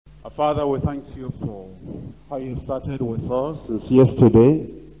Father, we thank you for how you started with us since yesterday.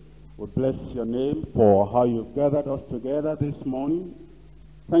 We bless your name for how you've gathered us together this morning.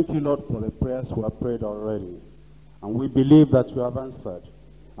 Thank you, Lord, for the prayers we have prayed already. And we believe that you have answered,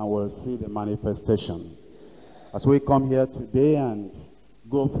 and we'll see the manifestation. As we come here today and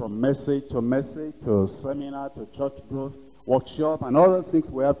go from message to seminar, to church growth, workshop, and other things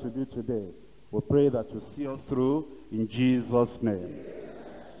we have to do today, we pray that you see us through in Jesus' name.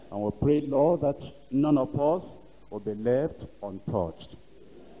 And we pray, Lord, that none of us will be left untouched.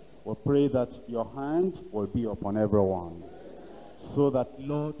 We pray that your hand will be upon everyone, so that,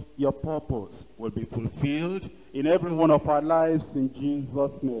 Lord, your purpose will be fulfilled in every one of our lives in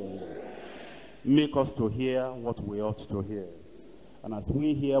Jesus' name. Make us to hear what we ought to hear. And as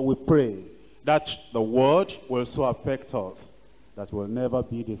we hear, we pray that the word will so affect us that we'll never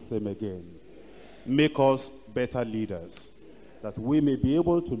be the same again. Make us better leaders, that we may be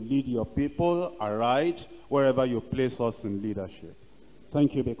able to lead your people aright wherever you place us in leadership.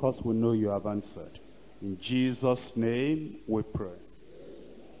 Thank you, because we know you have answered. In Jesus' name we pray.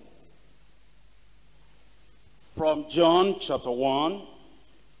 From John chapter 1,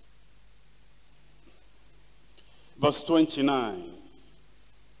 verse 29.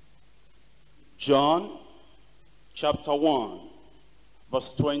 John chapter 1,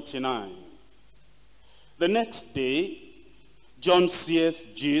 verse 29. The next day, John seeth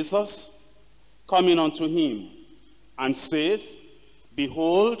Jesus coming unto him, and saith,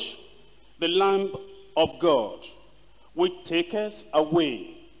 Behold, the Lamb of God, which taketh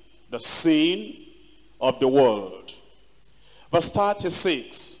away the sin of the world. Verse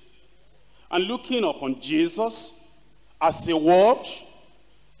 36. And looking upon Jesus as he walked,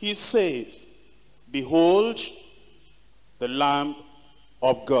 he saith, Behold, the Lamb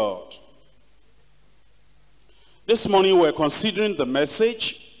of God. This morning we're considering the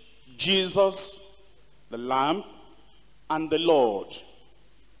message, Jesus, the Lamb, and the Lord.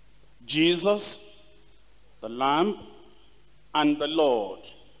 Jesus, the Lamb, and the Lord.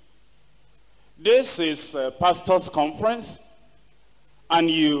 This is a pastor's conference, and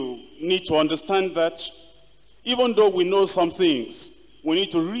you need to understand that even though we know some things, we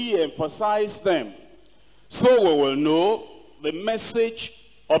need to re-emphasize them so we will know the message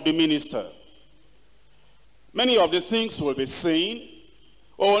of the minister. Many of the things we'll be saying,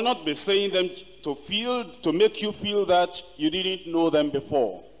 or will not be saying them to make you feel that you didn't know them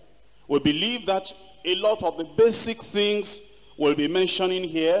before. We believe that a lot of the basic things we'll be mentioning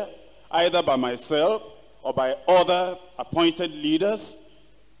here, either by myself or by other appointed leaders.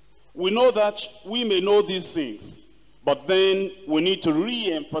 We know that we may know these things, but then we need to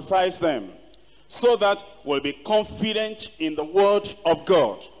re-emphasize them so that we'll be confident in the word of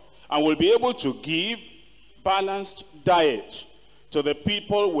God, and we'll be able to give balanced diet to the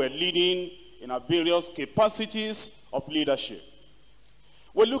people we're leading in our various capacities of leadership.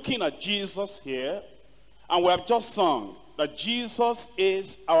 We're looking at Jesus here, and we have just sung that Jesus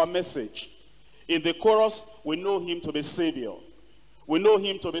is our message. In the chorus, we know him to be Savior. We know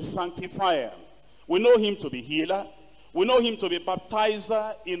him to be Sanctifier. We know him to be Healer. We know him to be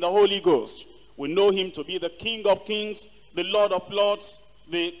Baptizer in the Holy Ghost. We know him to be the King of Kings, the Lord of Lords,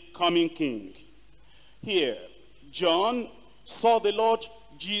 the coming King. Here, John saw the Lord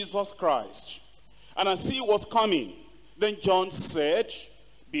Jesus Christ. And as he was coming, then John said,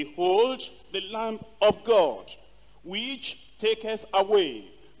 Behold, the Lamb of God, which taketh away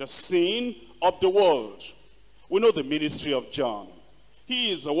the sin of the world. We know the ministry of John.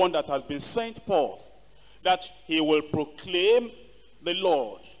 He is the one that has been sent forth, that he will proclaim the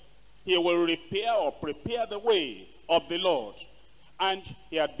Lord. He will repair or prepare the way of the Lord. And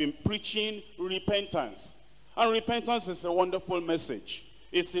he had been preaching repentance. And repentance is a wonderful message.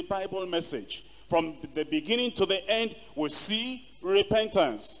 It's a Bible message. From the beginning to the end, we see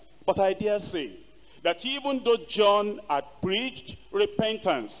repentance. But I dare say that even though John had preached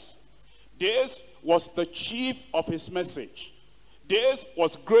repentance, this was the chief of his message. This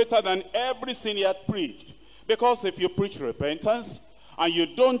was greater than everything he had preached. Because if you preach repentance and you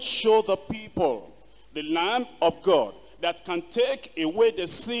don't show the people the Lamb of God that can take away the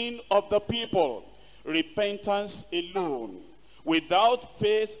sin of the people, repentance alone, without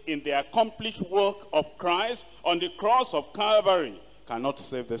faith in the accomplished work of Christ on the cross of Calvary, cannot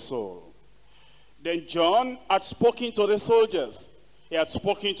save the soul. Then John had spoken to the soldiers. He had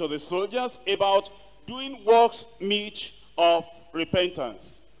spoken to the soldiers about doing works meet of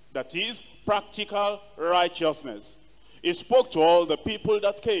repentance. That is, practical righteousness. He spoke to all the people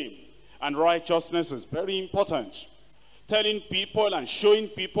that came. And righteousness is very important. Telling people and showing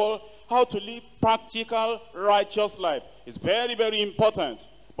people how to live practical, righteous life is very, very important.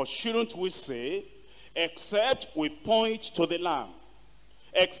 But shouldn't we say, except we point to the Lamb,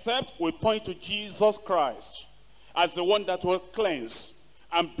 except we point to Jesus Christ as the one that will cleanse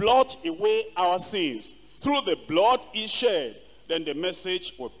and blot away our sins through the blood he shed, then the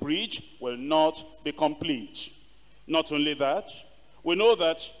message we preach will not be complete. Not only that, we know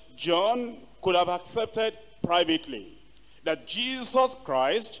that John could have accepted privately that Jesus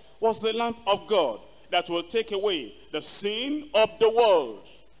Christ was the Lamb of God that will take away the sin of the world.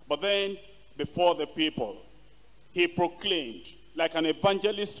 But then, before the people, he proclaimed, like an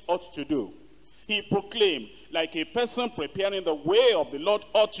evangelist ought to do. He proclaimed, like a person preparing the way of the Lord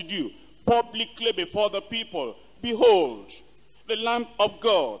ought to do, publicly before the people, behold, the Lamb of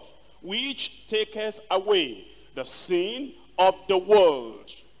God, which taketh away the sin of the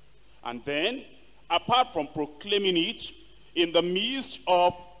world. And then, apart from proclaiming it in the midst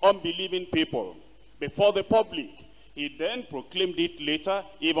of unbelieving people, before the public, he then proclaimed it later,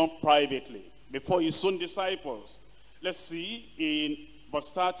 even privately, before his own disciples. Let's see in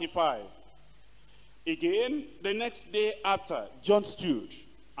verse 35. Again, the next day after, John stood,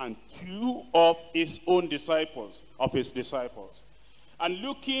 and two of his own disciples, and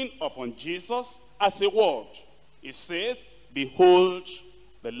looking upon Jesus as a word, he says, behold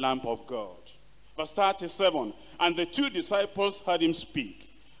the Lamb of God. Verse 37, and the two disciples heard him speak,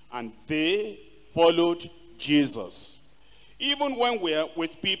 and they followed Jesus. Even when we are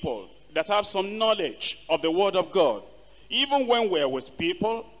with people that have some knowledge of the word of God, even when we are with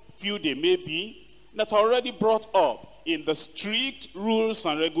people, few they may be, that are already brought up in the strict rules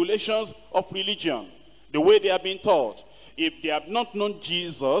and regulations of religion, the way they have been taught, if they have not known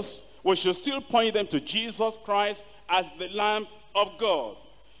Jesus, we should still point them to Jesus Christ as the Lamb of God.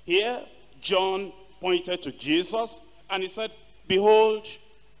 Here, John pointed to Jesus, and he said, behold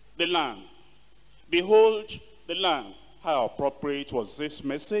the Lamb. Behold the Lamb. How appropriate was this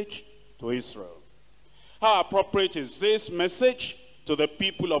message to Israel? How appropriate is this message to the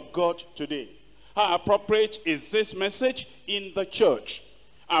people of God today? How appropriate is this message in the church,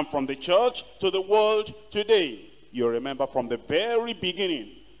 and from the church to the world today? You remember from the very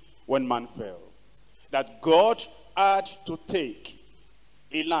beginning, when man fell, that God had to take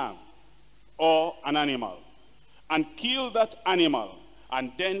a lamb or an animal and kill that animal,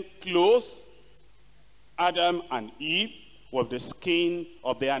 and then clothe Adam and Eve with the skin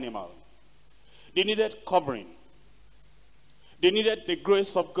of the animal. They needed covering. They needed the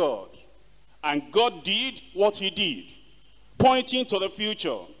grace of God. And God did what he did, pointing to the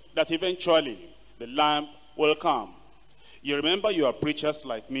future, that eventually the Lamb will come. You remember, you are preachers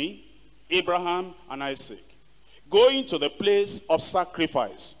like me, Abraham and Isaac, going to the place of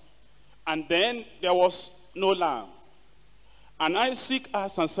sacrifice. And then there was no lamb. And Isaac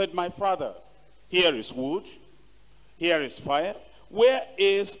asked and said, my father, here is wood, here is fire. Where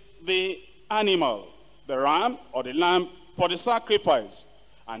is the animal, the ram or the lamb for the sacrifice?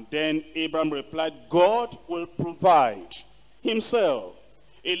 And then Abraham replied, God will provide himself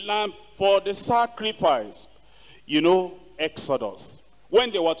a lamb for the sacrifice. You know, Exodus,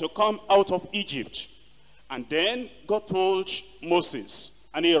 when they were to come out of Egypt, and then God told Moses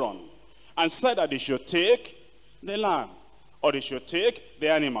and Aaron and said that they should take the lamb, or they should take the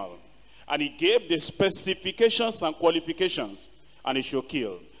animal. And he gave the specifications and qualifications, and he should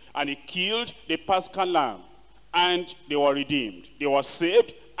kill. And he killed the Paschal lamb, and they were redeemed. They were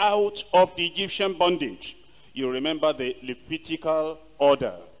saved out of the Egyptian bondage. You remember the Levitical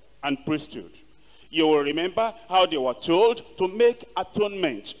order and priesthood. You will remember how they were told to make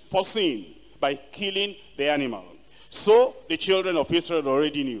atonement for sin by killing the animal. So the children of Israel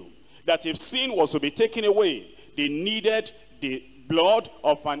already knew that if sin was to be taken away, they needed the blood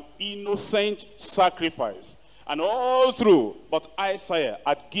of an innocent sacrifice. And all through, but Isaiah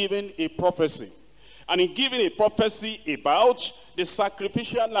had given a prophecy. And in giving a prophecy about the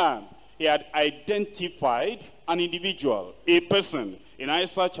sacrificial lamb, he had identified an individual, a person, in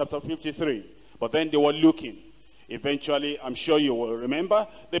Isaiah chapter 53. But then they were looking. Eventually, I'm sure you will remember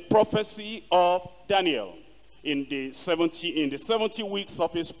the prophecy of Daniel in the 70 weeks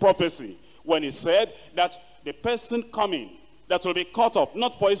of his prophecy, when he said that the person coming that will be cut off,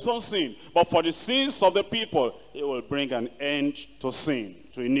 not for his own sin, but for the sins of the people, he will bring an end to sin,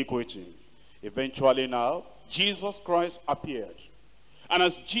 to iniquity. Eventually now, Jesus Christ appeared. And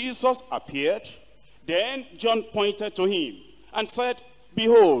as Jesus appeared, then John pointed to him and said,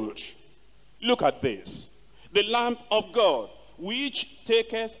 behold, look at this, the Lamb of God, which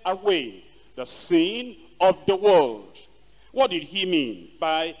taketh away the sin of the world. What did he mean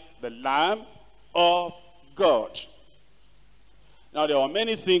by the Lamb of God? Now, there are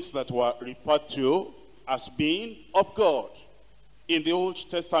many things that were referred to as being of God in the Old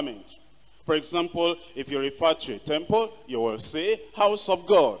Testament. For example, if you refer to a temple, you will say house of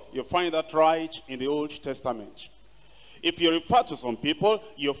God. You find that right in the Old Testament. If you refer to some people,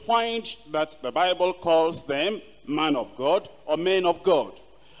 you find that the Bible calls them man of God or men of God.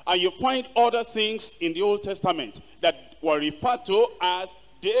 And you find other things in the Old Testament that were referred to as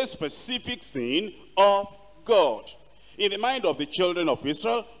the specific thing of God. In the mind of the children of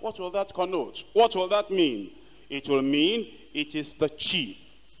Israel, what will that connote? What will that mean? It will mean it is the chief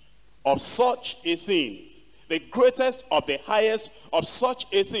of such a thing, the greatest of the highest of such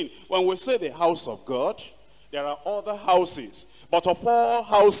a thing. When we say the house of God, there are other houses, but of all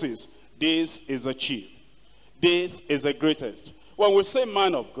houses, this is the chief. This is the greatest. When we say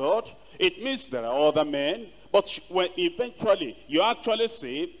man of God, it means there are other men, but when eventually you actually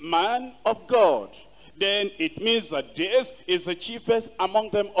say man of God, then it means that this is the chiefest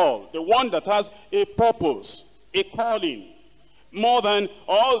among them all, the one that has a purpose, a calling, more than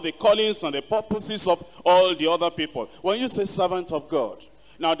all the callings and the purposes of all the other people. When you say servant of God,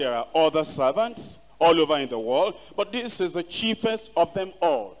 now there are other servants all over in the world, but this is the chiefest of them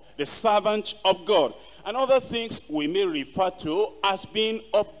all, the servant of God. And other things we may refer to as being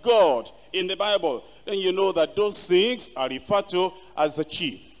of God in the Bible. Then you know that those things are referred to as the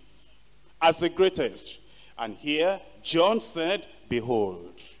chief, as the greatest. And here John said,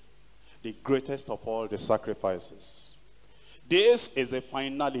 behold, the greatest of all the sacrifices. This is the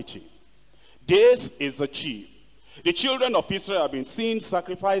finality. This is the chief. The children of Israel have been seeing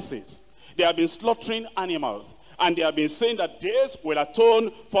sacrifices. They have been slaughtering animals. And they have been saying that this will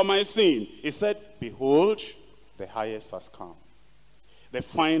atone for my sin. He said, behold, the highest has come. The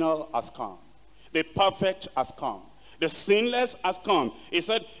final has come. The perfect has come. The sinless has come. He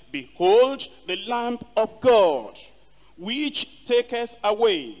said, behold, the Lamb of God, which taketh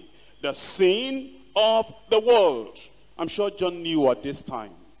away the sin of the world. I'm sure John knew at this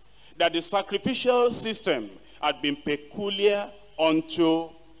time that the sacrificial system had been peculiar unto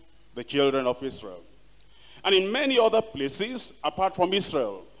the children of Israel. And in many other places, apart from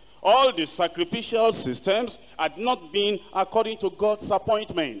Israel, all the sacrificial systems had not been according to God's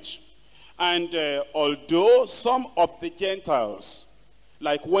appointment. And although some of the Gentiles,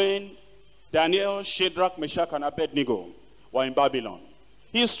 like when Daniel, Shadrach, Meshach, and Abednego were in Babylon,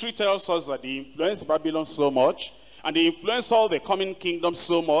 history tells us that they influenced Babylon so much, and they influenced all the coming kingdoms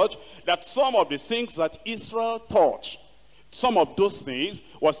so much, that some of the things that Israel taught, some of those things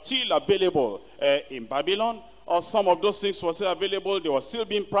were still available in Babylon, or some of those things were still available, they were still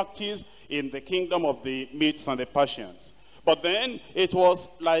being practiced in the kingdom of the Medes and the Persians. But then it was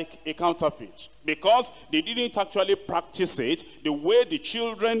like a counterfeit, because they didn't actually practice it the way the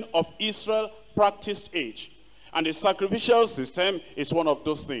children of Israel practiced it. And the sacrificial system is one of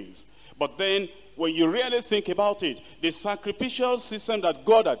those things. But then when you really think about it, the sacrificial system that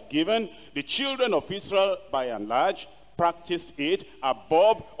God had given, the children of Israel by and large practiced it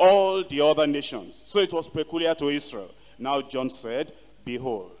above all the other nations. So it was peculiar to Israel. Now John said,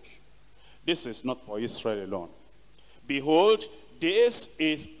 behold, this is not for Israel alone. Behold, this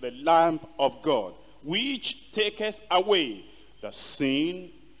is the Lamb of God, which taketh away the sin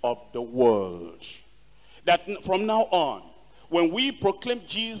of the world. That from now on, when we proclaim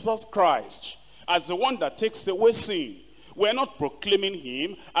Jesus Christ as the one that takes away sin, we're not proclaiming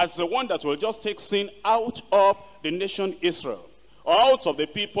him as the one that will just take sin out of the nation Israel, or out of the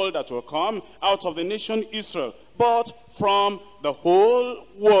people that will come out of the nation Israel, but from the whole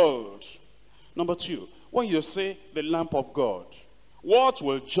world. Number two, when you say the Lamb of God, what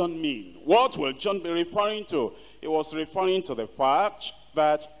will John mean? What will John be referring to? He was referring to the fact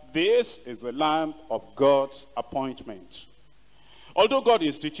that this is the Lamb of God's appointment. Although God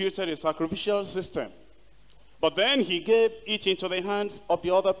instituted a sacrificial system, but then he gave it into the hands of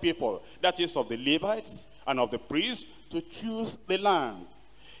the other people, that is of the Levites and of the priests, to choose the lamb.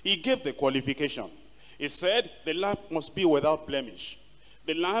 He gave the qualification. He said the lamb must be without blemish.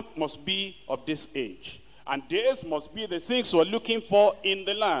 The lamb must be of this age. And this must be the things we're looking for in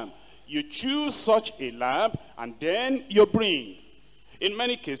the lamb. You choose such a lamb and then you bring. In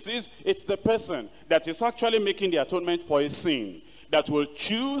many cases, it's the person that is actually making the atonement for his sin that will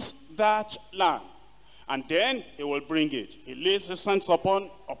choose that lamb. And then he will bring it. He lays his hands upon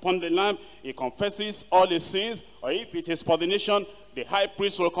the lamb. He confesses all his sins. Or if it is for the nation, the high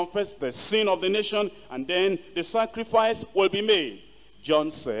priest will confess the sin of the nation. And then the sacrifice will be made.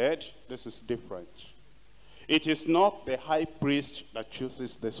 John said, this is different. It is not the high priest that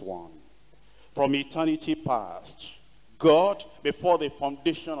chooses this one. From eternity past, God, before the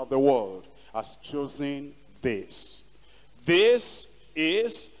foundation of the world, has chosen this. This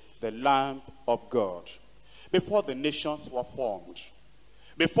is the Lamb of God. before the nations were formed,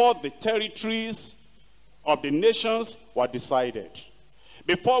 before the territories of the nations were decided,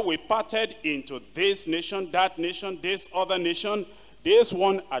 before we parted into this nation, this other nation, this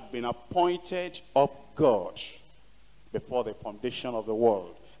one had been appointed of God before the foundation of the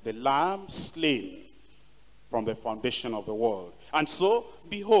world. The Lamb slain from the foundation of the world. And so,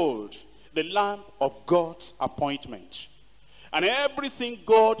 behold, the Lamb of God's appointment. And everything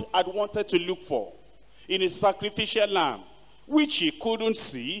God had wanted to look for in a sacrificial lamb, which he couldn't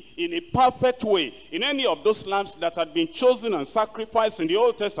see in a perfect way in any of those lambs that had been chosen and sacrificed in the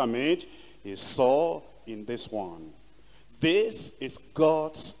Old Testament, he saw in this one. This is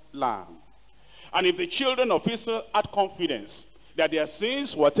God's lamb. And if the children of Israel had confidence that their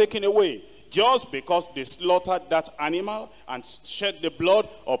sins were taken away just because they slaughtered that animal and shed the blood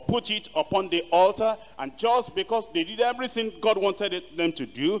or put it upon the altar, and just because they did everything God wanted them to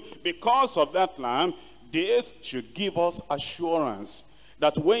do because of that lamb, this should give us assurance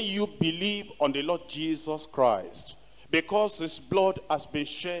that when you believe on the Lord Jesus Christ, because his blood has been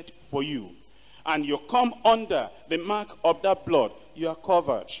shed for you, and you come under the mark of that blood, you are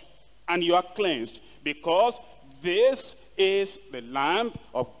covered and you are cleansed, because this is the Lamb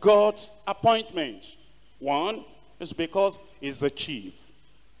of God's appointment. One is because he's the chief,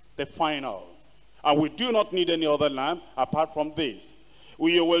 the final. And we do not need any other lamb apart from this.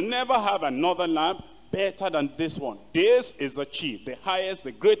 We will never have another lamb better than this one. This is the chief, the highest,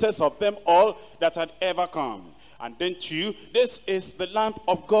 the greatest of them all that had ever come. And then two, this is the Lamb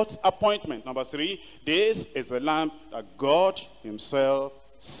of God's appointment. Number three, this is the Lamb that God himself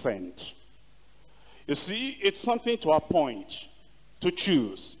sent. You see, it's something to appoint, to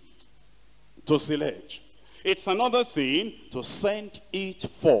choose, to select. It's another thing to send it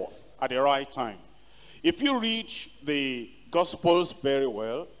forth at the right time. If you read the Gospels very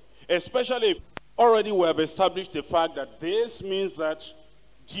well, especially if already we have established the fact that this means that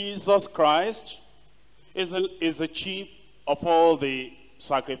Jesus Christ is the chief of all the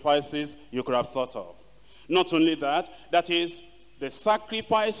sacrifices you could have thought of. Not only that, that is the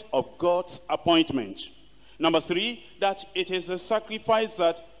sacrifice of God's appointment. Number three, that it is a sacrifice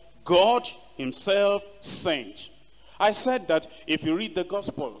that God himself sent. I said that if you read the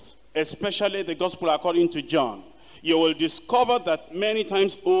Gospels, especially the Gospel according to John, you will discover that many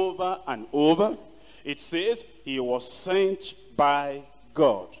times over and over, it says he was sent by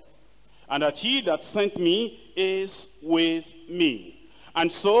God, and that he that sent me is with me.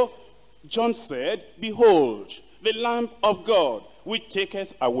 And so John said, behold, the Lamb of God, which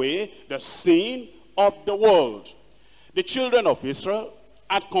taketh away the sin of the world. The children of Israel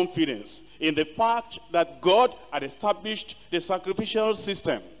had confidence in the fact that God had established the sacrificial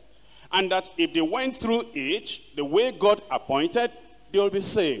system, and that if they went through it the way God appointed, they will be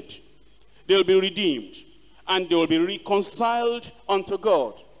saved, they will be redeemed, and they will be reconciled unto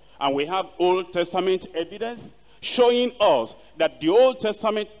God. And we have Old Testament evidence showing us that the Old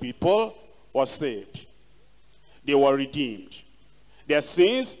Testament people were saved, they were redeemed, their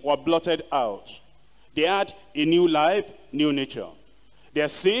sins were blotted out, they had a new life, new nature, their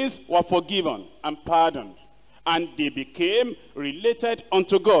sins were forgiven and pardoned, and they became related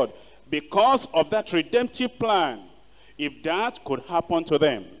unto God because of that redemptive plan. If that could happen to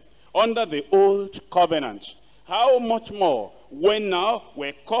them under the old covenant, how much more when now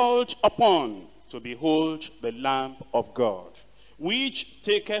we're called upon to behold the Lamb of God, which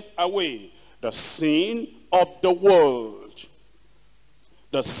taketh away the sin of the world.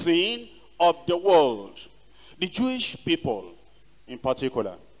 The sin of the world. The Jewish people in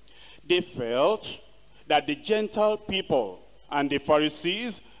particular, they felt that the Gentile people and the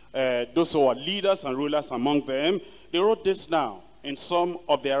Pharisees, those who were leaders and rulers among them, they wrote this down in some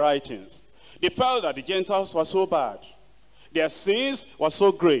of their writings. They felt that the Gentiles were so bad, their sins were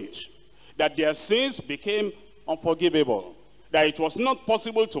so great, that their sins became unforgivable, that it was not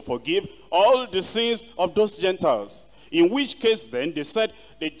possible to forgive all the sins of those Gentiles. In which case then, they said,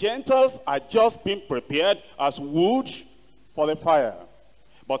 the Gentiles are just being prepared as wood for the fire.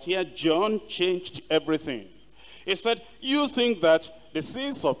 But here John changed everything. He said, you think that the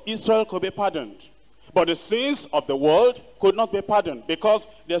sins of Israel could be pardoned, but the sins of the world could not be pardoned because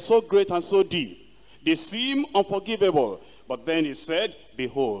they're so great and so deep. They seem unforgivable. But then he said,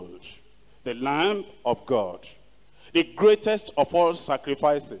 behold, the Lamb of God, the greatest of all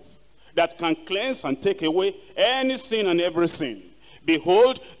sacrifices, that can cleanse and take away any sin and every sin.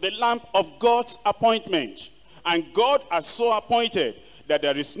 Behold, the Lamb of God's appointment. And God has so appointed that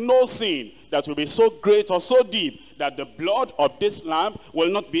there is no sin that will be so great or so deep that the blood of this lamb will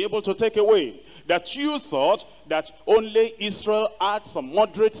not be able to take away. that you thought that only Israel had some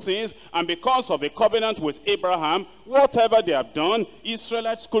moderate sins, and because of the covenant with Abraham, whatever they have done,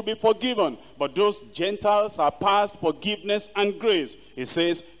 Israelites could be forgiven. But those Gentiles are past forgiveness and grace. He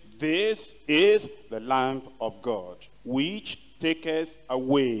says, this is the Lamb of God, which taketh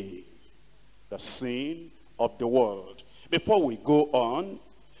away the sin of the world. Before we go on,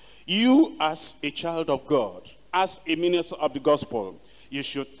 you as a child of God, as a minister of the gospel, you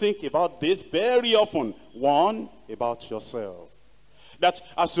should think about this very often. One, about yourself. That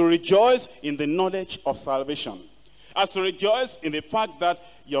as you rejoice in the knowledge of salvation, as you rejoice in the fact that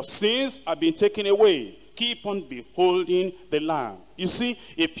your sins have been taken away, keep on beholding the Lamb. You see,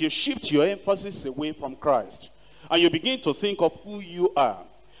 if you shift your emphasis away from Christ, and you begin to think of who you are,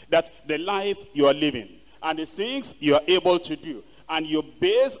 that the life you are living, and the things you are able to do, and you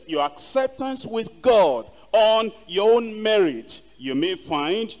base your acceptance with God on your own merit, you may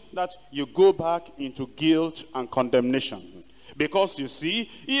find that you go back into guilt and condemnation. Because you see,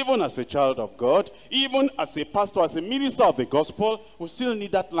 even as a child of God, even as a pastor, as a minister of the gospel, we still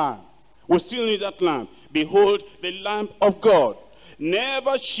need that Lamb. We still need that Lamb. Behold the Lamb of God.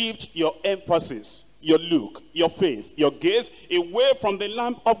 Never shift your emphasis, your look, your faith, your gaze away from the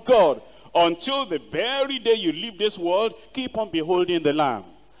Lamb of God. Until the very day you leave this world, keep on beholding the Lamb,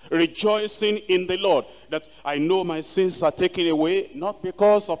 rejoicing in the Lord, that I know my sins are taken away, not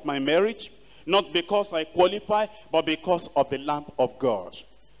because of my merit, not because I qualify, but because of the Lamb of God.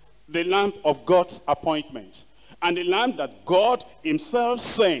 The Lamb of God's appointment. And the Lamb that God himself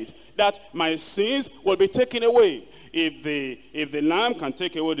sent, that my sins will be taken away. If the Lamb can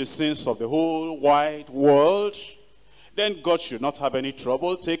take away the sins of the whole wide world, then God should not have any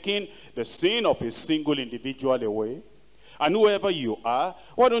trouble taking the sin of a single individual away. And whoever you are,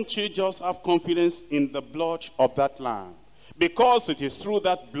 why don't you just have confidence in the blood of that Lamb? Because it is through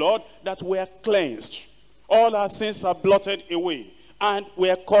that blood that we are cleansed. All our sins are blotted away, and we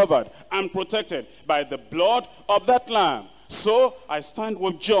are covered and protected by the blood of that Lamb. So I stand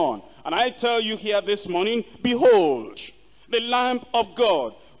with John, and I tell you here this morning, behold, the Lamb of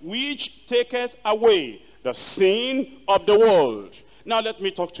God, which taketh away the sin of the world. Now let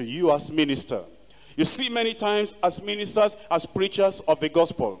me talk to you as minister. You see, many times as ministers, as preachers of the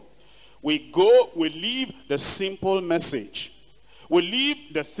gospel, we leave the simple message. We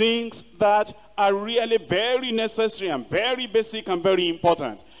leave the things that are really very necessary and very basic and very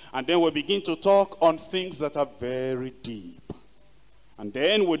important. And then we begin to talk on things that are very deep. And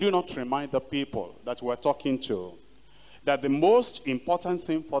then we do not remind the people that we're talking to that the most important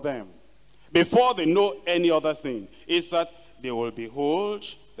thing for them, before they know any other thing, is that they will behold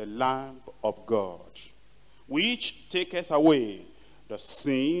the Lamb of God, which taketh away the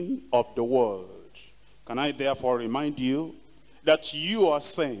sin of the world. Can I therefore remind you that you are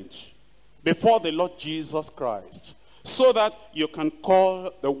sent before the Lord Jesus Christ, so that you can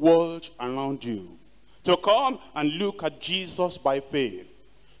call the world around you to come and look at Jesus by faith,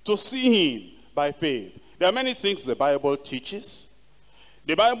 to see him by faith. There are many things the Bible teaches.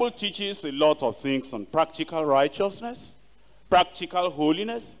 The Bible teaches a lot of things on practical righteousness, practical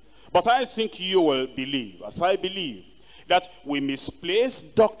holiness. But I think you will believe, as I believe, that we misplace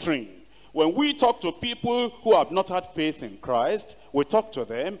doctrine. When we talk to people who have not had faith in Christ, we talk to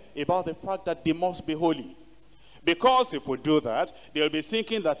them about the fact that they must be holy. Because if we do that, they'll be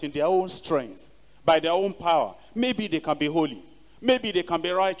thinking that in their own strength, by their own power, maybe they can be holy, maybe they can be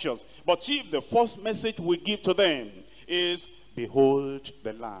righteous. But if the first message we give to them is, behold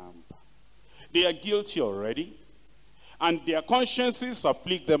the Lamb, they are guilty already, and their consciences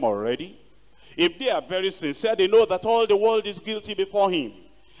afflict them already. If they are very sincere, they know that all the world is guilty before him,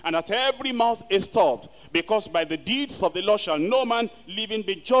 and that every mouth is stopped, because by the deeds of the law shall no man living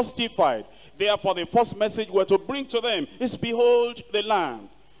be justified. Therefore the first message we're to bring to them is, behold the Lamb.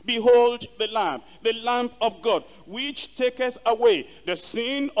 Behold the Lamb of God, which taketh away the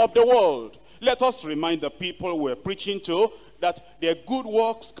sin of the world. Let us remind the people we're preaching to that their good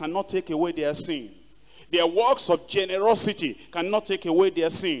works cannot take away their sin. Their works of generosity cannot take away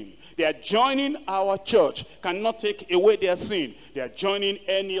their sin. Their joining our church cannot take away their sin. Their joining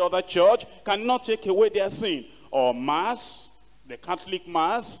any other church cannot take away their sin. Or Mass, the Catholic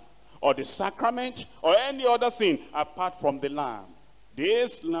Mass, or the sacrament, or any other thing apart from the Lamb.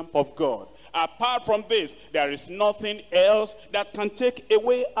 This Lamb of God. Apart from this, there is nothing else that can take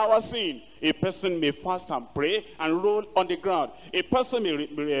away our sin. A person may fast and pray and roll on the ground. A person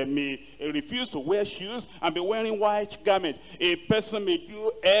may refuse to wear shoes and be wearing white garment. A person may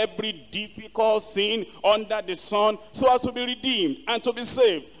do every difficult thing under the sun so as to be redeemed and to be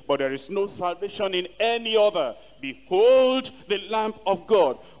saved. But there is no salvation in any other. Behold the Lamb of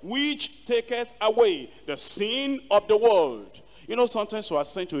God, which taketh away the sin of the world. You know, sometimes we are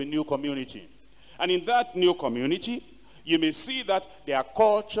sent to a new community. And in that new community, you may see that their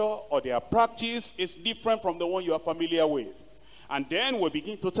culture or their practice is different from the one you are familiar with. And then we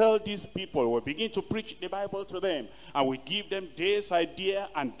begin to tell these people, we begin to preach the Bible to them. And we give them this idea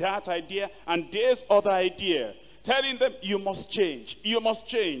and that idea and this other idea. Telling them, you must change, you must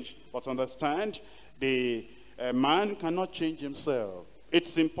change. But understand, the man cannot change himself.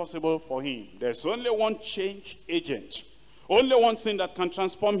 It's impossible for him. There's only one change agent. Only one thing that can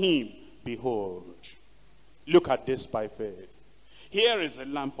transform him. Behold. Look at this by faith. Here is the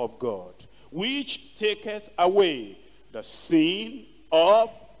Lamb of God, which taketh away the sin of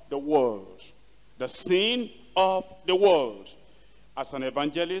the world. The sin of the world. As an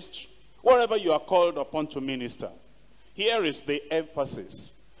evangelist, wherever you are called upon to minister, here is the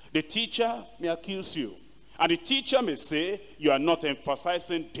emphasis. The teacher may accuse you. And the teacher may say, you are not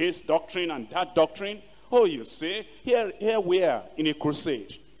emphasizing this doctrine and that doctrine. Oh, you say, here we are in a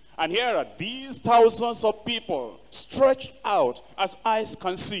crusade. And here are these thousands of people stretched out as eyes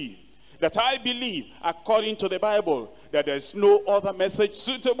can see. That I believe, according to the Bible, that there is no other message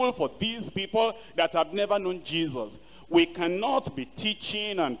suitable for these people that have never known Jesus. We cannot be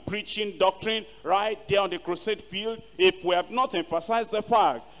teaching and preaching doctrine right there on the crusade field if we have not emphasized the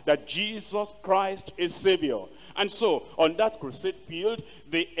fact that Jesus Christ is Savior. And so, on that crusade field,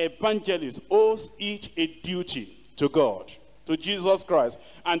 the evangelist owes each a duty to God, to Jesus Christ,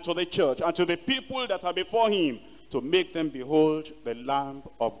 and to the church, and to the people that are before him, to make them behold the Lamb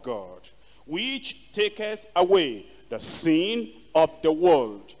of God, which taketh away the sin of the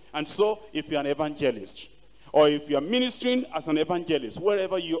world. And so, if you're an evangelist, or if you're ministering as an evangelist,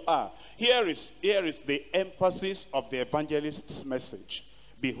 wherever you are, here is the emphasis of the evangelist's message.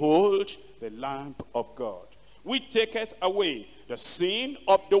 Behold the Lamb of God, which taketh away the sin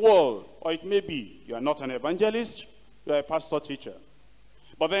of the world. Or it may be, you are not an evangelist, you are a pastor teacher.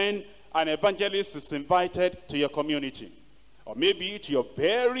 But then an evangelist is invited to your community, or maybe to your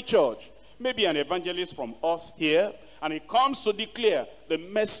very church. Maybe an evangelist from us here, and he comes to declare the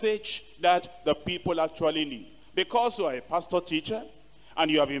message that the people actually need. Because you are a pastor teacher, and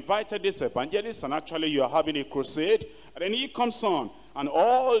you have invited this evangelist, and actually you are having a crusade, and then he comes on, and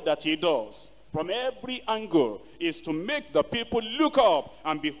all that he does, from every angle, is to make the people look up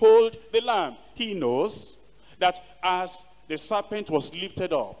and behold the Lamb. He knows that as the serpent was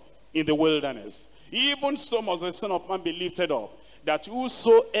lifted up in the wilderness, even so must the Son of Man be lifted up, that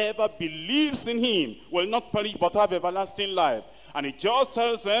whosoever believes in him will not perish but have everlasting life. And he just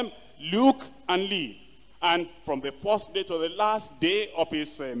tells them, look and live. And from the first day to the last day of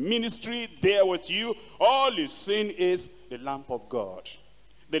his ministry there with you, all he's saying is the Lamb of God.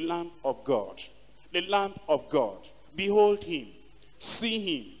 The Lamb of God. The Lamb of God. Behold him.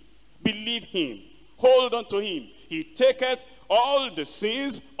 See him. Believe him. Hold on to him. He taketh all the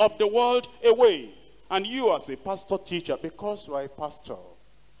sins of the world away. And you as a pastor teacher, because you are a pastor,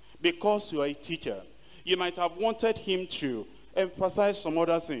 because you are a teacher, you might have wanted him to emphasize some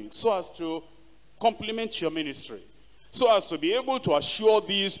other things so as to complement your ministry, so as to be able to assure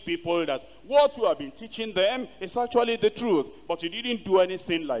these people that what you have been teaching them is actually the truth. But he didn't do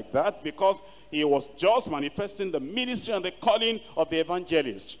anything like that because he was just manifesting the ministry and the calling of the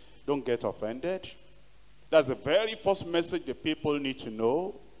evangelist. Don't get offended. That's the very first message the people need to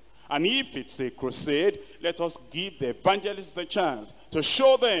know. And if it's a crusade, let us give the evangelist the chance to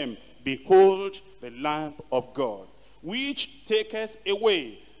show them, behold the Lamb of God, which taketh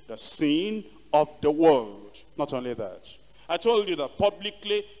away the sin of the world. Not only that, I told you that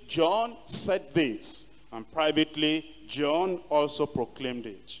publicly John said this, and privately John also proclaimed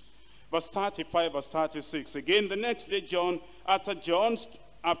it. Verse 35, verse 36. Again, the next day after John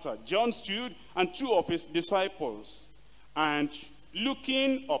stood, and two of his disciples, and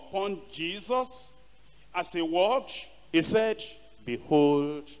looking upon Jesus as he walked, he said,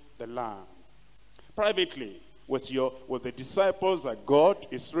 behold the Lamb. Privately, with the disciples that God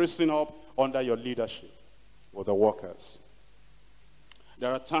is raising up under your leadership, with the workers.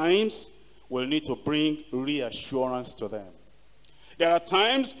 There are times we'll need to bring reassurance to them. There are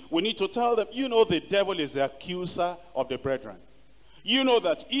times we need to tell them, you know, the devil is the accuser of the brethren. You know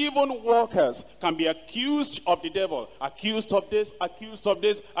that even workers can be accused of the devil, accused of this, accused of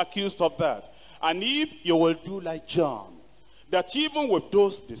this, accused of that. And if you will do like John, that even with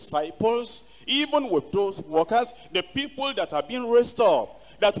those disciples, even with those workers, the people that are being raised up,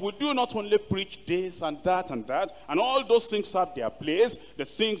 that we do not only preach this and that, and all those things have their place, the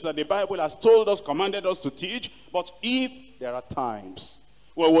things that the Bible has told us, commanded us to teach, but if there are times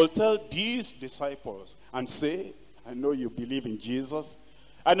where we'll tell these disciples and say, I know you believe in Jesus,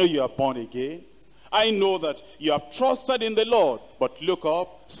 I know you are born again, I know that you have trusted in the Lord, but look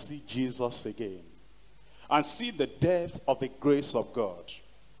up, see Jesus again, and see the depth of the grace of God,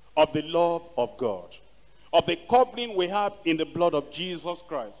 of the love of God, of the covering we have in the blood of Jesus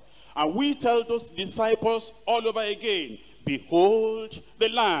Christ. And we tell those disciples all over again, behold the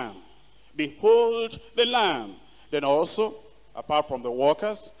Lamb, behold the Lamb. Then also, apart from the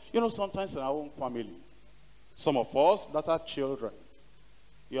workers, you know, sometimes in our own family, some of us that are children,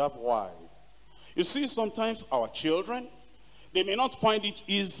 you have wives. You see, sometimes our children, they may not find it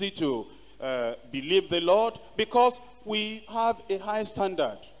easy to believe the Lord because we have a high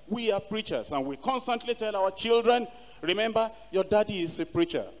standard. We are preachers, and we constantly tell our children, remember, your daddy is a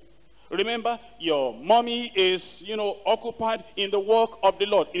preacher. Remember, your mommy is, occupied in the work of the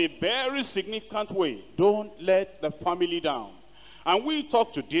Lord in a very significant way. Don't let the family down. And we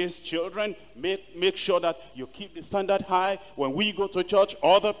talk to these children, make sure that you keep the standard high. When we go to church,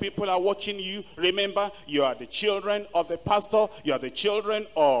 other people are watching you. Remember, you are the children of the pastor. You are the children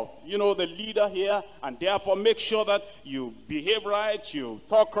of, the leader here. And therefore, make sure that you behave right, you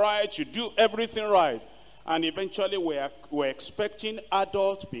talk right, you do everything right. And eventually, we're expecting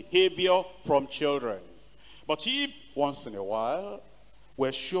adult behavior from children. But if once in a while,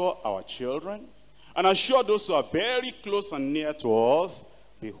 we're sure our children, and I'm sure those who are very close and near to us,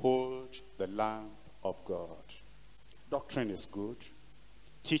 behold the Lamb of God. Doctrine is good.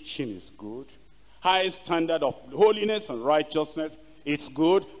 Teaching is good. High standard of holiness and righteousness, it's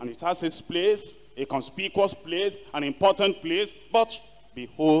good, and it has its place, a conspicuous place, an important place. But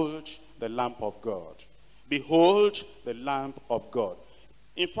behold the Lamb of God. Behold the Lamb of God.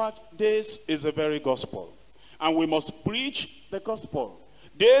 In fact, this is the very gospel. And we must preach the gospel.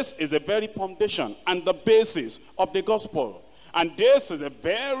 This is the very foundation and the basis of the gospel. And this is the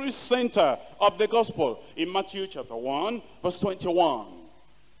very center of the gospel. In Matthew chapter 1, verse 21.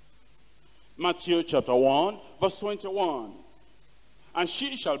 Matthew chapter 1, verse 21. And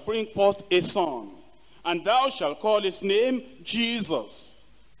she shall bring forth a son, and thou shalt call his name Jesus,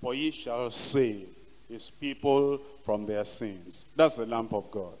 for he shall save his people from their sins. That's the Lamb of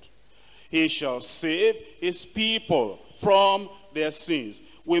God. He shall save his people from their sins.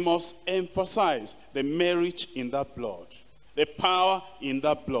 We must emphasize the merit in that blood, the power in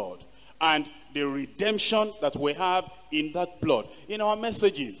that blood, and the redemption that we have in that blood. In our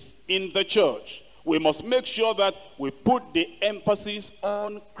messages, in the church, we must make sure that we put the emphasis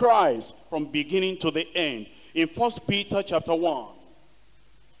on Christ from beginning to the end. In 1 Peter chapter 1,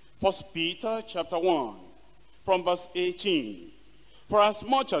 1 Peter chapter 1, from verse 18. For as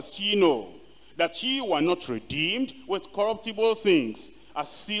much as ye know that ye were not redeemed with corruptible things, as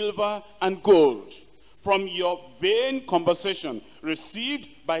silver and gold, from your vain conversation received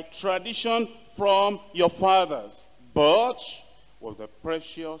by tradition from your fathers, but with the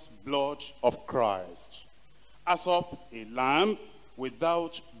precious blood of Christ, as of a lamb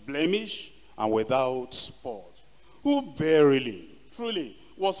without blemish and without spot, who verily, truly,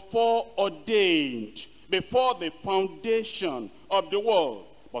 was foreordained before the foundation of the world,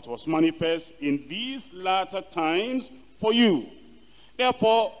 but was manifest in these latter times for you.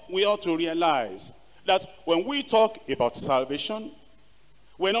 Therefore, we ought to realize that when we talk about salvation,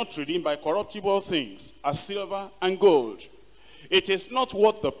 we're not redeemed by corruptible things, as silver and gold. It is not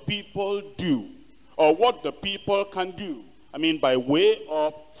what the people do, or what the people can do. I mean, by way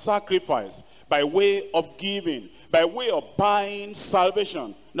of sacrifice, by way of giving, by way of buying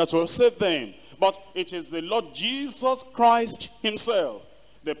salvation, that will save them. But it is the Lord Jesus Christ himself,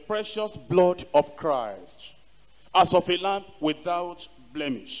 the precious blood of Christ, as of a lamb without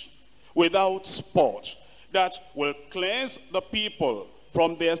blemish, without spot, that will cleanse the people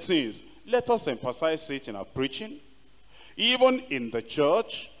from their sins. Let us emphasize it in our preaching. Even in the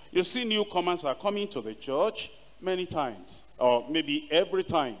church, you see newcomers are coming to the church many times, or maybe every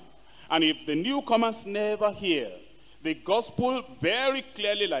time. And if the newcomers never hear the gospel very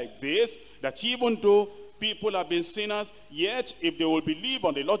clearly like this, that even though people have been sinners, yet if they will believe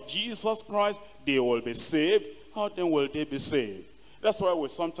on the Lord Jesus Christ, they will be saved. How then will they be saved? That's why we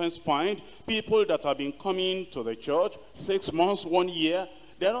sometimes find people that have been coming to the church 6 months, 1 year,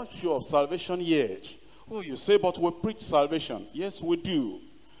 they're not sure of salvation yet. Oh, you say, but we preach salvation. Yes, we do.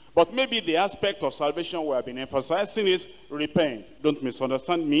 But maybe the aspect of salvation we have been emphasizing is repent. Don't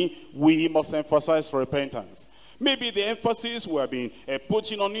misunderstand me. We must emphasize repentance. Maybe the emphasis we have been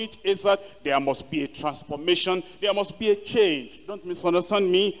putting on it is that there must be a transformation. There must be a change. Don't misunderstand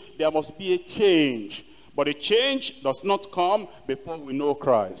me. There must be a change. But a change does not come before we know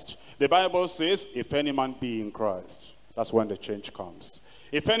Christ. The Bible says, if any man be in Christ, that's when the change comes.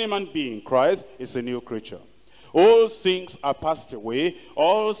 If any man be in Christ, is a new creature. All things are passed away.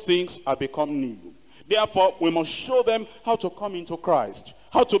 All things are become new. Therefore, we must show them how to come into Christ,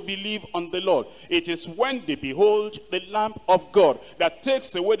 how to believe on the Lord. It is when they behold the Lamb of God that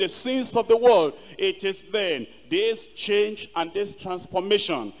takes away the sins of the world. It is then this change and this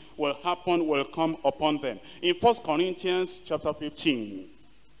transformation will happen, will come upon them. In 1 Corinthians chapter 15.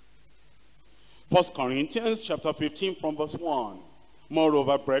 1 Corinthians chapter 15 from verse 1.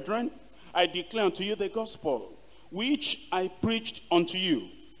 Moreover, brethren, I declare unto you the gospel, which I preached unto you,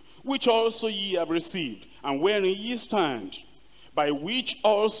 which also ye have received, and wherein ye stand, by which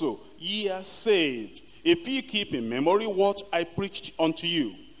also ye are saved, if ye keep in memory what I preached unto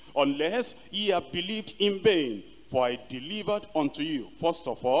you, unless ye have believed in vain. For I delivered unto you, first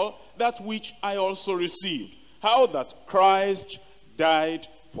of all, that which I also received, how that Christ died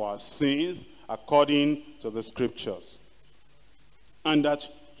for our sins according to the scriptures, and that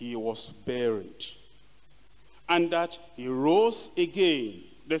he was buried, and that he rose again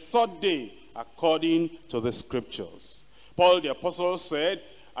the third day according to the scriptures. Paul the apostle said,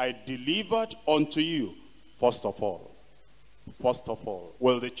 I delivered unto you, first of all. First of all,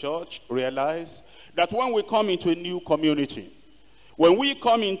 will the church realize that when we come into a new community, when we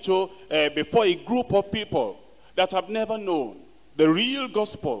come into before a group of people that have never known the real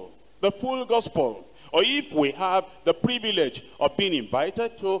gospel, the full gospel, or if we have the privilege of being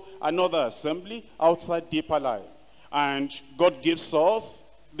invited to another assembly outside Deeper Life, and God gives us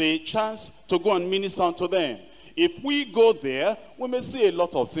the chance to go and minister unto them, if we go there, we may see a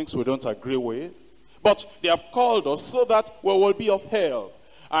lot of things we don't agree with, but they have called us so that we will be of help.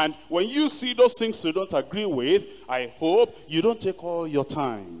 And when you see those things you don't agree with, I hope you don't take all your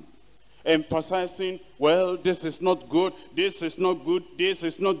time emphasizing, well, this is not good, this is not good, this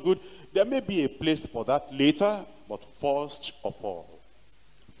is not good. There may be a place for that later, but first of all,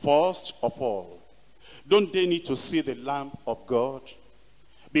 don't they need to see the Lamb of God?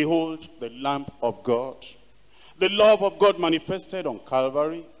 Behold the Lamb of God. The love of God manifested on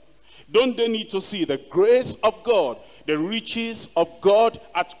Calvary. Don't they need to see the grace of God, the riches of God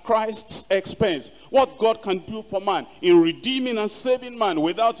at Christ's expense? What God can do for man in redeeming and saving man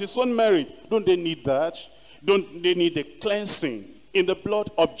without his own merit. Don't they need that? Don't they need the cleansing in the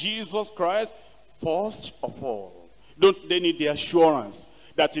blood of Jesus Christ? First of all, don't they need the assurance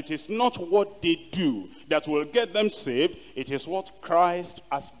that it is not what they do that will get them saved, it is what Christ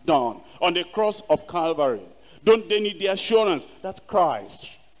has done on the cross of Calvary. Don't they need the assurance that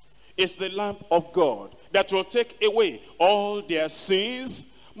Christ is the Lamb of God that will take away all their sins?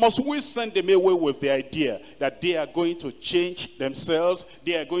 Must we send them away with the idea that they are going to change themselves,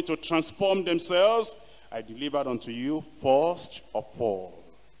 they are going to transform themselves? I delivered unto you first of all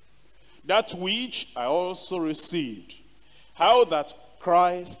that which I also received, how that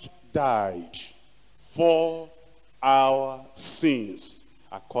Christ died for our sins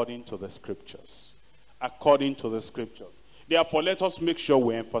according to the scriptures. According to the scriptures. Therefore, let us make sure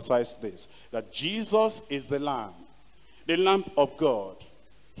we emphasize this, that Jesus is the Lamb of God.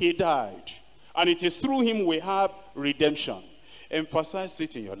 He died, and it is through him we have redemption. Emphasize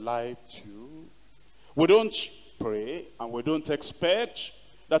it in your life too. We don't pray and we don't expect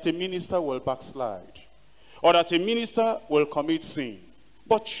that a minister will backslide or that a minister will commit sin.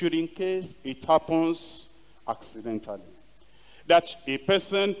 But should in case it happens accidentally, that a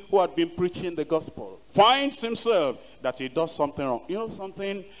person who had been preaching the gospel finds himself that he does something wrong. You know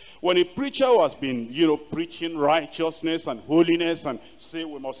something? When a preacher who has been, preaching righteousness and holiness and say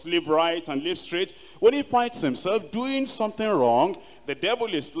we must live right and live straight, when he finds himself doing something wrong, the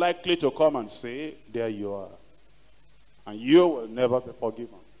devil is likely to come and say, there you are. And you will never be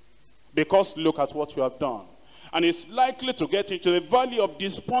forgiven. Because look at what you have done. And it's likely to get into the valley of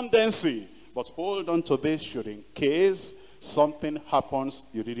despondency. But hold on to this, should in case something happens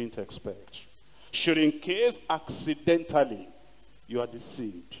you didn't expect. Should in case accidentally you are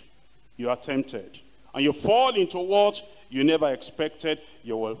deceived, you are tempted, and you fall into what you never expected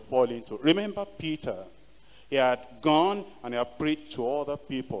you will fall into. Remember Peter. He had gone and he had preached to other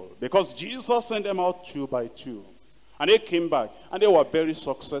people because Jesus sent them out 2 by 2. And they came back and they were very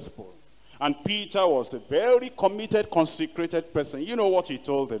successful. And Peter was a very committed, consecrated person. You know what he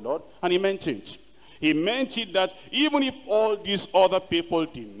told the Lord? And he meant it. He meant it that even if all these other people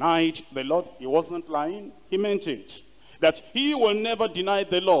denied the Lord, he wasn't lying. He meant it. That he will never deny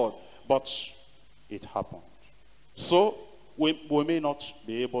the Lord. But it happened. So we may not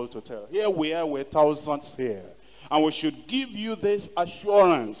be able to tell. Here we are with thousands here. And we should give you this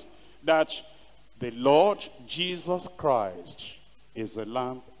assurance that the Lord Jesus Christ is the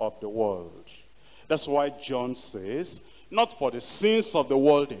Lamb of the world. That's why John says, not for the sins of the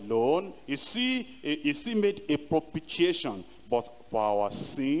world alone, is he made a propitiation, but for our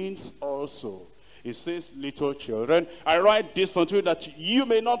sins also. He says, little children, I write this unto you that you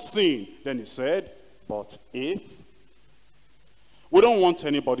may not sin. Then he said, but if. We don't want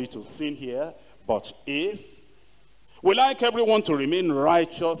anybody to sin here, but if. We like everyone to remain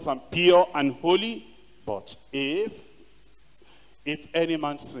righteous and pure and holy, but if any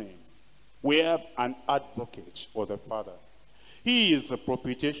man sin, we have an advocate for the Father. He is a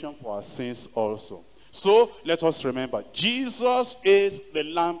propitiation for our sins also. So let us remember, Jesus is the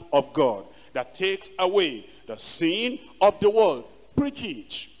Lamb of God that takes away the sin of the world. Preach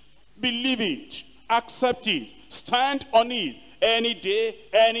it, believe it, accept it, stand on it. Any day,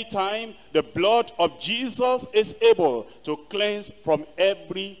 any time, the blood of Jesus is able to cleanse from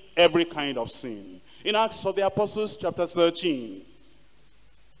every kind of sin. In Acts of the Apostles chapter 13.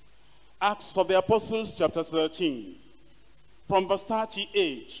 Acts of the Apostles chapter 13. From verse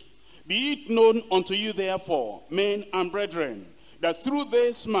 38. Be it known unto you therefore, men and brethren, that through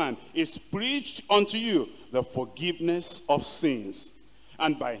this man is preached unto you the forgiveness of sins.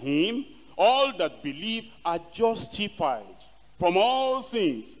 And by him all that believe are justified from all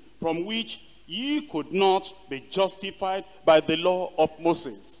things from which ye could not be justified by the law of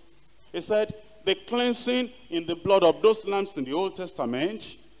Moses. He said, the cleansing in the blood of those lambs in the Old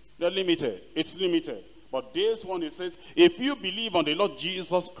Testament, they're limited. It's limited. But this one, it says, if you believe on the Lord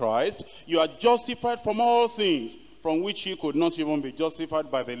Jesus Christ, you are justified from all things from which you could not even be justified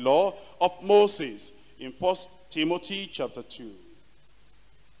by the law of Moses. In 1 Timothy chapter 2.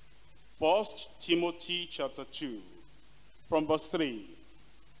 1 Timothy chapter 2. From verse 3.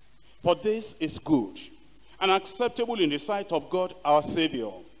 For this is good and acceptable in the sight of God our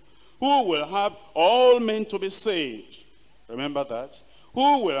Savior, who will have all men to be saved. Remember that.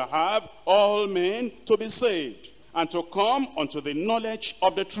 Who will have all men to be saved and to come unto the knowledge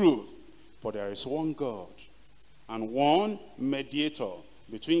of the truth. For there is one God and one mediator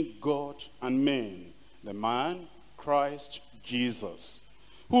between God and men, the man Christ Jesus,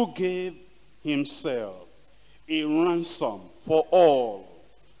 who gave himself a ransom for all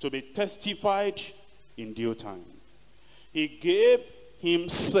to be testified in due time. He gave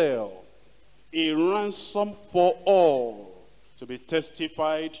himself a ransom for all to be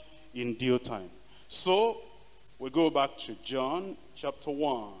testified in due time. So we go back to John chapter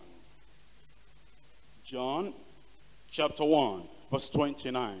 1. John chapter 1 verse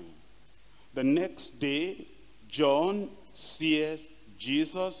 29. The next day John seeth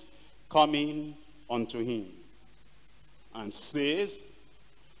Jesus coming unto him, and says,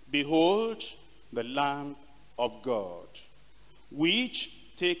 behold the Lamb of God, which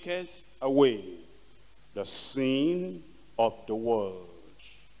taketh away the sin of the world.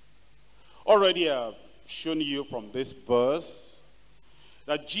 Already I've shown you from this verse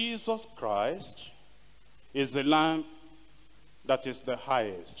that Jesus Christ is the Lamb that is the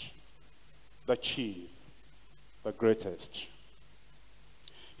highest, the chief, the greatest.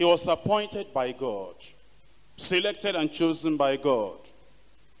 He was appointed by God, selected and chosen by God,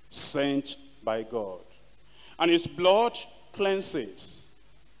 sent by God. And his blood cleanses,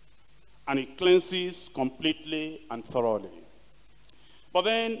 and it cleanses completely and thoroughly. But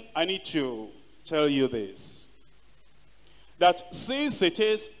then I need to tell you this, that since it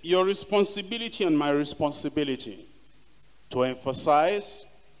is your responsibility and my responsibility to emphasize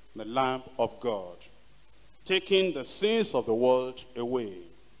the Lamb of God, taking the sins of the world away,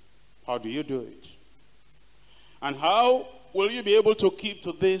 how do you do it? And how will you be able to keep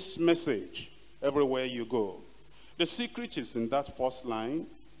to this message everywhere you go? The secret is in that first line.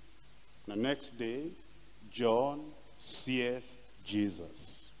 The next day, John seeth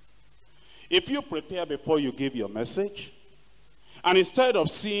Jesus. If you prepare before you give your message, and instead of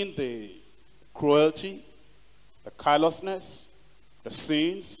seeing the cruelty, the carelessness, the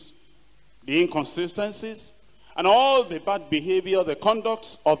sins, the inconsistencies, and all the bad behavior, the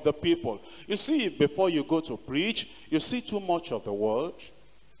conducts of the people, you see, before you go to preach, you see too much of the world,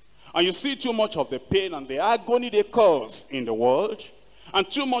 and you see too much of the pain and the agony they cause in the world, and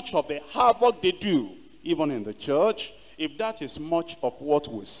too much of the havoc they do, even in the church. If that is much of what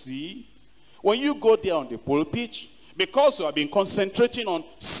we see, when you go there on the pulpit, Because you have been concentrating on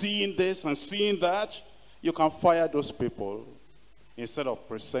seeing this and seeing that, you can fire those people instead of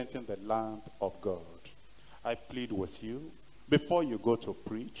presenting the Lamb of God. I plead with you, before you go to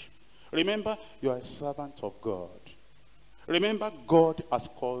preach, remember you are a servant of God. Remember God has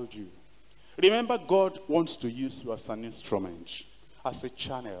called you. Remember God wants to use you as an instrument, as a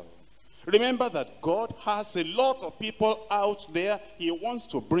channel. Remember that God has a lot of people out there he wants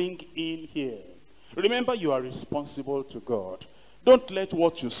to bring in here. Remember you are responsible to God. Don't let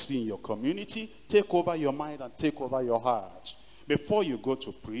what you see in your community take over your mind and take over your heart. Before you go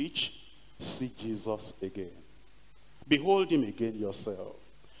to preach, see Jesus again. Behold him again yourself.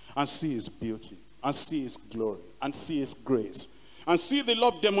 And see his beauty. And see his glory. And see his grace. And see the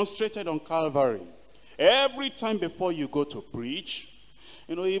love demonstrated on Calvary. Every time before you go to preach,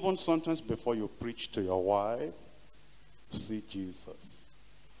 you know, even sometimes before you preach to your wife, see Jesus.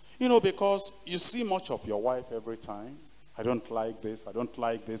 You know, because you see much of your wife every time. I don't like this, I don't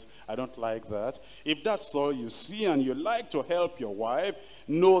like this, I don't like that. If that's all you see and you like to help your wife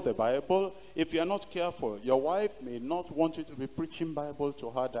know the Bible, if you're not careful, your wife may not want you to be preaching Bible to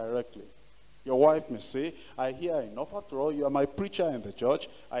her directly. Your wife may say, I hear enough. After all, you are my preacher in the church.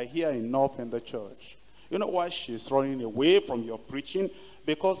 I hear enough in the church. You know why she's running away from your preaching?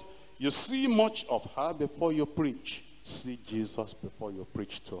 Because you see much of her before you preach. See Jesus before you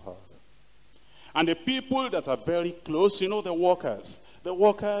preach to her. And the people that are very close, you know, the workers. The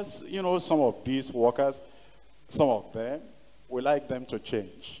workers, you know, some of these workers, some of them, we like them to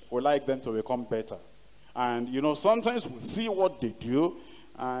change. We like them to become better. And, you know, sometimes we see what they do,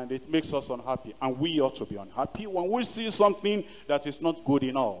 and it makes us unhappy. And we ought to be unhappy when we see something that is not good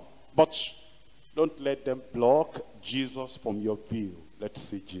enough. But don't let them block Jesus from your view. Let's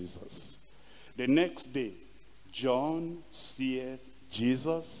see Jesus. The next day, John seeth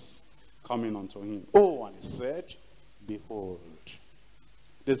Jesus coming unto him. Oh, and he said, behold.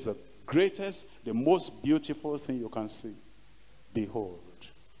 This is the greatest, the most beautiful thing you can see. Behold.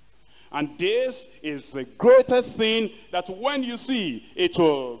 And this is the greatest thing that when you see, it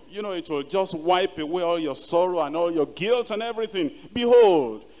will, you know, it will just wipe away all your sorrow and all your guilt and everything.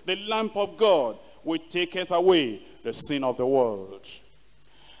 Behold, the Lamb of God, which taketh away the sin of the world.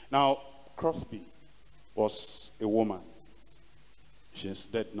 Now, Crosby was a woman. She's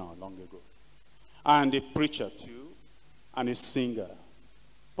dead now, long ago. And a preacher too, and a singer.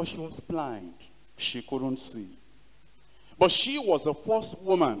 But she was blind. She couldn't see. But she was the first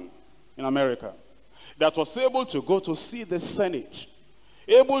woman in America that was able to go to see the Senate,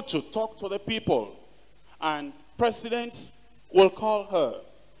 able to talk to the people, and presidents will call her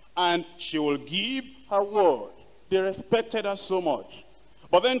and she will give her word. They respected her so much.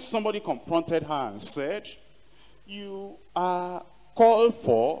 But then somebody confronted her and said, you are called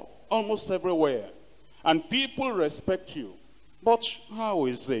for almost everywhere and people respect you, but how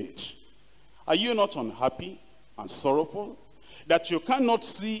is it? Are you not unhappy and sorrowful that you cannot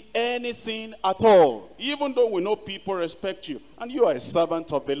see anything at all, even though we know people respect you, and you are a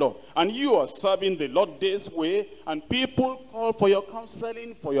servant of the Lord, and you are serving the Lord this way, and people call for your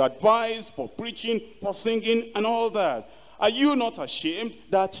counseling, for your advice, for preaching, for singing, and all that? Are you not ashamed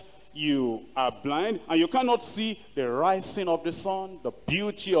that you are blind, and you cannot see the rising of the sun, the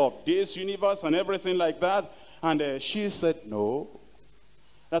beauty of this universe, and everything like that? And she said, no,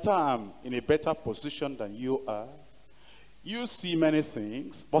 that I am in a better position than you are. You see many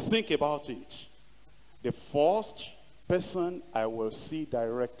things, but think about it. The first person I will see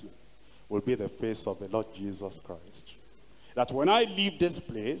directly will be the face of the Lord Jesus Christ. That when I leave this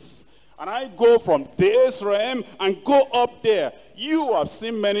place, and I go from this realm and go up there, you have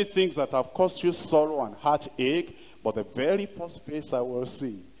seen many things that have caused you sorrow and heartache, but the very first face I will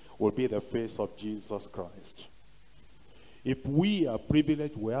see will be the face of Jesus Christ. If we are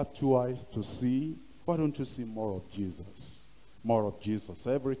privileged, we have two eyes to see, why don't you see more of Jesus? More of Jesus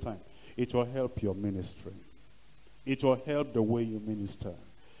every time. It will help your ministry. It will help the way you minister.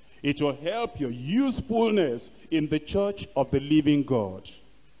 It will help your usefulness in the church of the living God.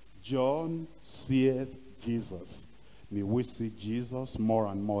 John seeth Jesus. May we see Jesus more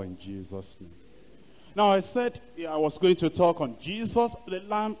and more in Jesus' name. Now I said I was going to talk on Jesus, the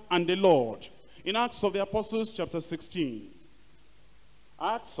Lamb, and the Lord. In Acts of the Apostles chapter 16.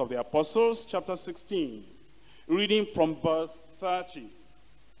 Acts of the Apostles chapter 16. Reading from verse 30.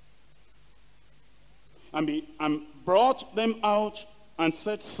 And brought them out and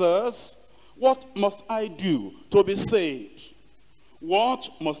said, sirs, what must I do to be saved? What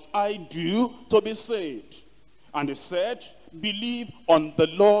must I do to be saved? And they said, believe on the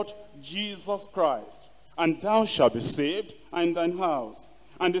Lord Jesus Christ, and thou shalt be saved and thine house.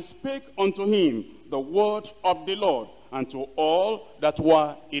 And they spake unto him the word of the Lord, and to all that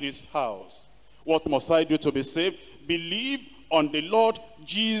were in his house. What must I do to be saved? Believe on the Lord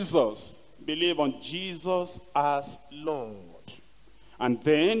Jesus. Believe on Jesus as Lord. And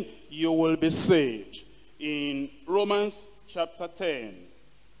then you will be saved. In Romans chapter 10,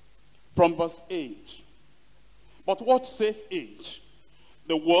 from verse 8. But what says 8?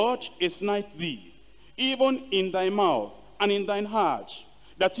 The word is nigh thee, even in thy mouth and in thine heart.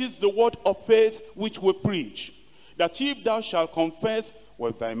 That is the word of faith which we preach. That if thou shalt confess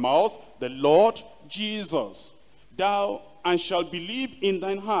with thy mouth the Lord Jesus, thou and shalt believe in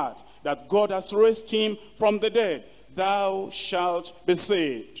thine heart that God has raised him from the dead, thou shalt be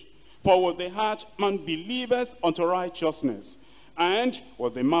saved. For with the heart man believeth unto righteousness, and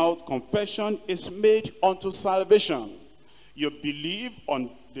with the mouth confession is made unto salvation. You believe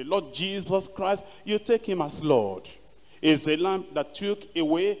on the Lord Jesus Christ, you take him as Lord. He is the Lamb that took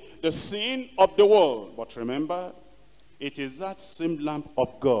away the sin of the world. But remember, it is that same Lamb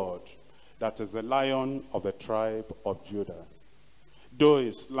of God that is the Lion of the tribe of Judah. Though he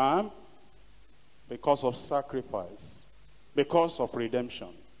is Lamb, because of sacrifice, because of redemption,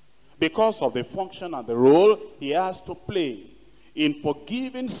 because of the function and the role he has to play in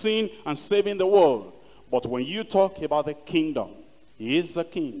forgiving sin and saving the world. But when you talk about the kingdom, he is the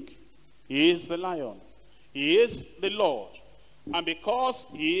king, he is the Lion, he is the Lord. And because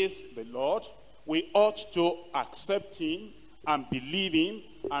he is the Lord, we ought to accept him and believe him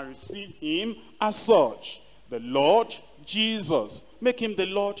and receive him as such. The Lord Jesus. Make him the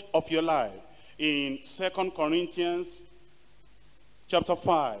Lord of your life. In 2 Corinthians chapter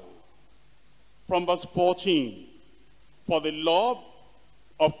 5, from verse 14. For the love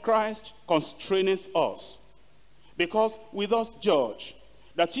of Christ constraineth us, because we thus judge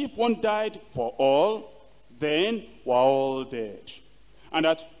that if one died for all, then we're all dead. And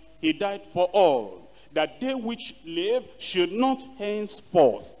that he died for all, that they which live should not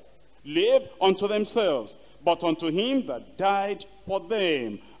henceforth live unto themselves, but unto him that died for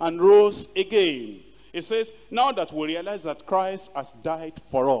them and rose again. It says, now that we realize that Christ has died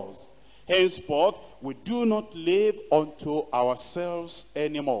for us, henceforth we do not live unto ourselves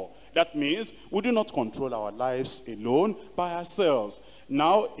anymore. That means we do not control our lives alone by ourselves.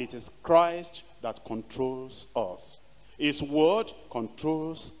 Now it is Christ that controls us. His word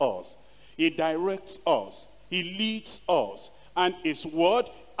controls us. He directs us. He leads us. And his word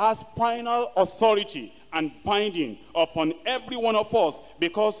has final authority and binding upon every one of us,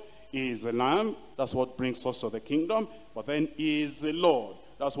 because he is the Lamb. That's what brings us to the kingdom. But then he is the Lord.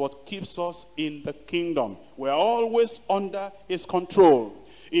 That's what keeps us in the kingdom. We're always under his control.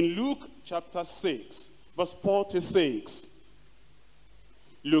 In Luke chapter 6, verse 46.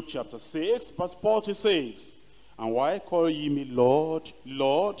 Luke chapter 6, verse 46. And why call ye me Lord,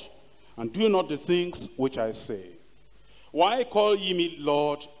 Lord, and do not the things which I say? Why call ye me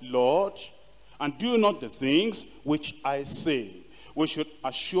Lord, Lord, and do not the things which I say? We should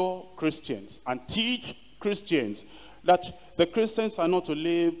assure Christians and teach Christians that the Christians are not to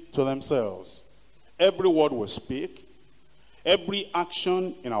live to themselves. Every word we speak, every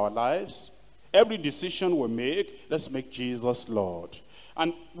action in our lives, every decision we make, let's make Jesus Lord.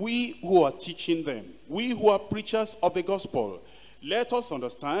 And we who are teaching them, we who are preachers of the gospel, let us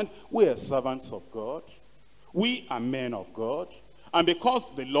understand we are servants of God. We are men of God. And because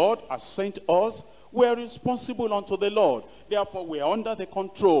the Lord has sent us, we are responsible unto the Lord. Therefore, we are under the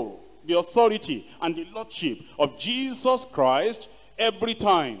control, the authority, and the lordship of Jesus Christ every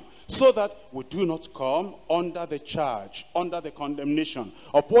time, so that we do not come under the charge, under the condemnation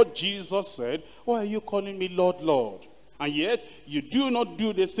of what Jesus said. Why are you calling me Lord, Lord? And yet, you do not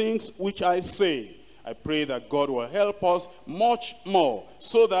do the things which I say. I pray that God will help us much more,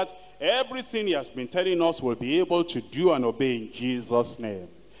 so that everything he has been telling us will be able to do and obey in Jesus' name.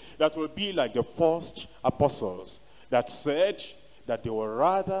 That will be like the first apostles that said that they will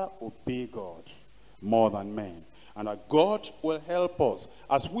rather obey God more than men. And that God will help us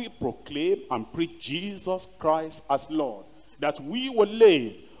as we proclaim and preach Jesus Christ as Lord, that we will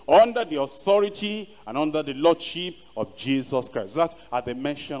live under the authority and under the lordship of Jesus Christ. That at the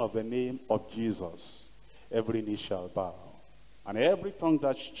mention of the name of Jesus, every knee shall bow, and every tongue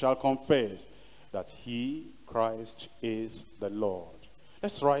that shall confess that he, Christ, is the Lord.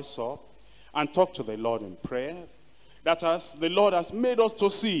 Let's rise up and talk to the Lord in prayer, that as the Lord has made us to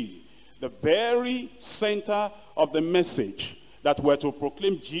see the very center of the message, that we're to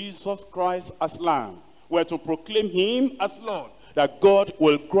proclaim Jesus Christ as Lamb, we're to proclaim him as Lord, that God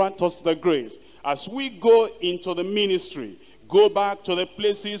will grant us the grace as we go into the ministry, go back to the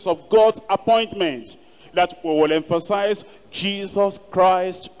places of God's appointment, that we will emphasize Jesus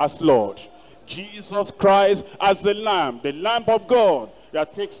Christ as Lord, Jesus Christ as the Lamb of God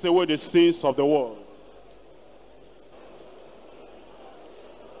that takes away the sins of the world.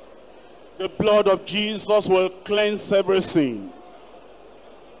 The blood of Jesus will cleanse every sin.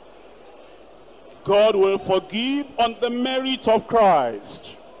 God will forgive on the merit of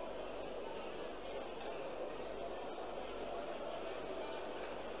Christ.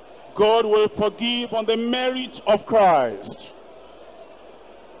 God will forgive on the merit of Christ.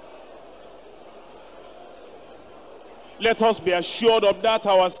 Let us be assured of that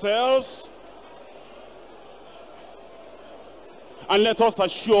ourselves. And let us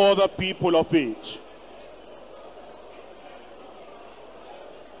assure the people of it.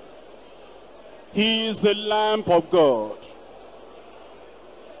 He is the Lamb of God.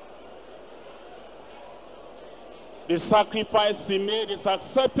 The sacrifice he made is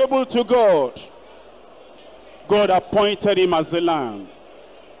acceptable to God. God appointed him as the Lamb.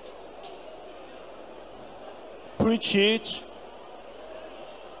 Preach it.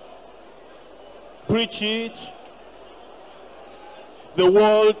 Preach it. The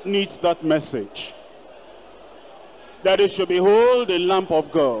world needs that message. That it should behold the Lamb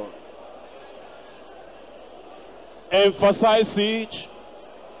of God. Emphasize it.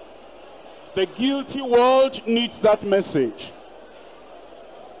 The guilty world needs that message.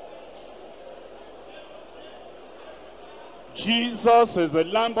 Jesus is the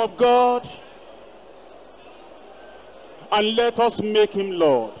Lamb of God. And let us make him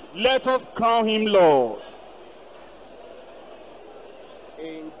Lord. Let us crown him Lord.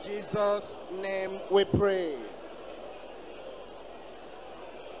 In Jesus' name we pray.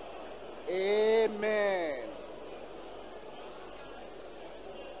 Amen.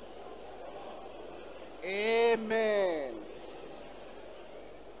 Amen.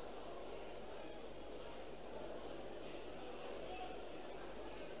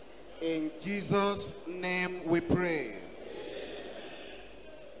 In Jesus' name we pray.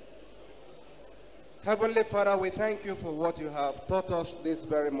 Heavenly Father, we thank you for what you have taught us this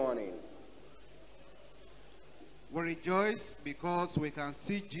very morning. We rejoice because we can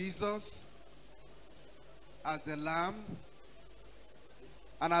see Jesus as the Lamb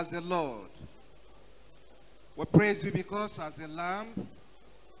and as the Lord. We praise you because as the Lamb,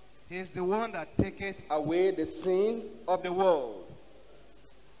 he is the one that taketh away the sins of the world.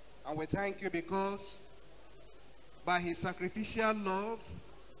 And we thank you because by his sacrificial love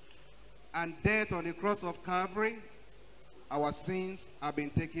and death on the cross of Calvary, our sins have been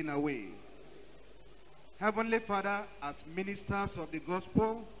taken away. Heavenly Father, as ministers of the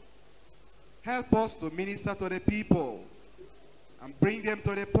gospel, help us to minister to the people and bring them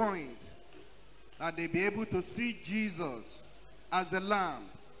to the point that they be able to see Jesus as the Lamb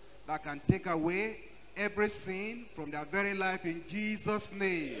that can take away every sin from their very life in Jesus'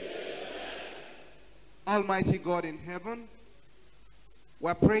 name. Almighty God in heaven,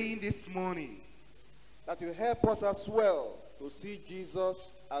 we're praying this morning that you help us as well to see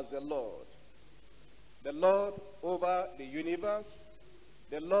Jesus as the Lord over the universe,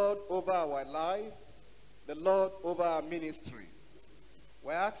 the Lord over our life, the Lord over our ministry.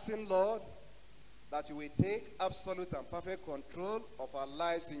 We're asking, Lord, that you will take absolute and perfect control of our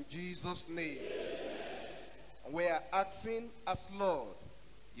lives in Jesus' name. And we are asking as Lord,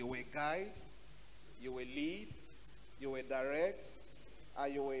 you will guide, you will lead, you will direct,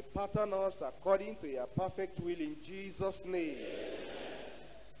 and you will pattern us according to your perfect will in Jesus' name.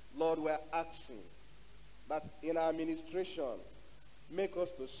 Lord, we are asking that in our administration, make us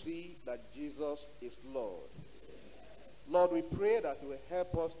to see that Jesus is Lord. Lord, we pray that you will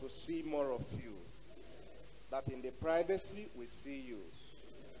help us to see more of you. That in the privacy we see you.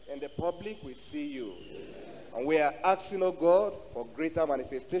 In the public we see you. And we are asking, oh God, for greater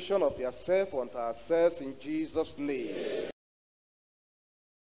manifestation of yourself unto ourselves in Jesus' name.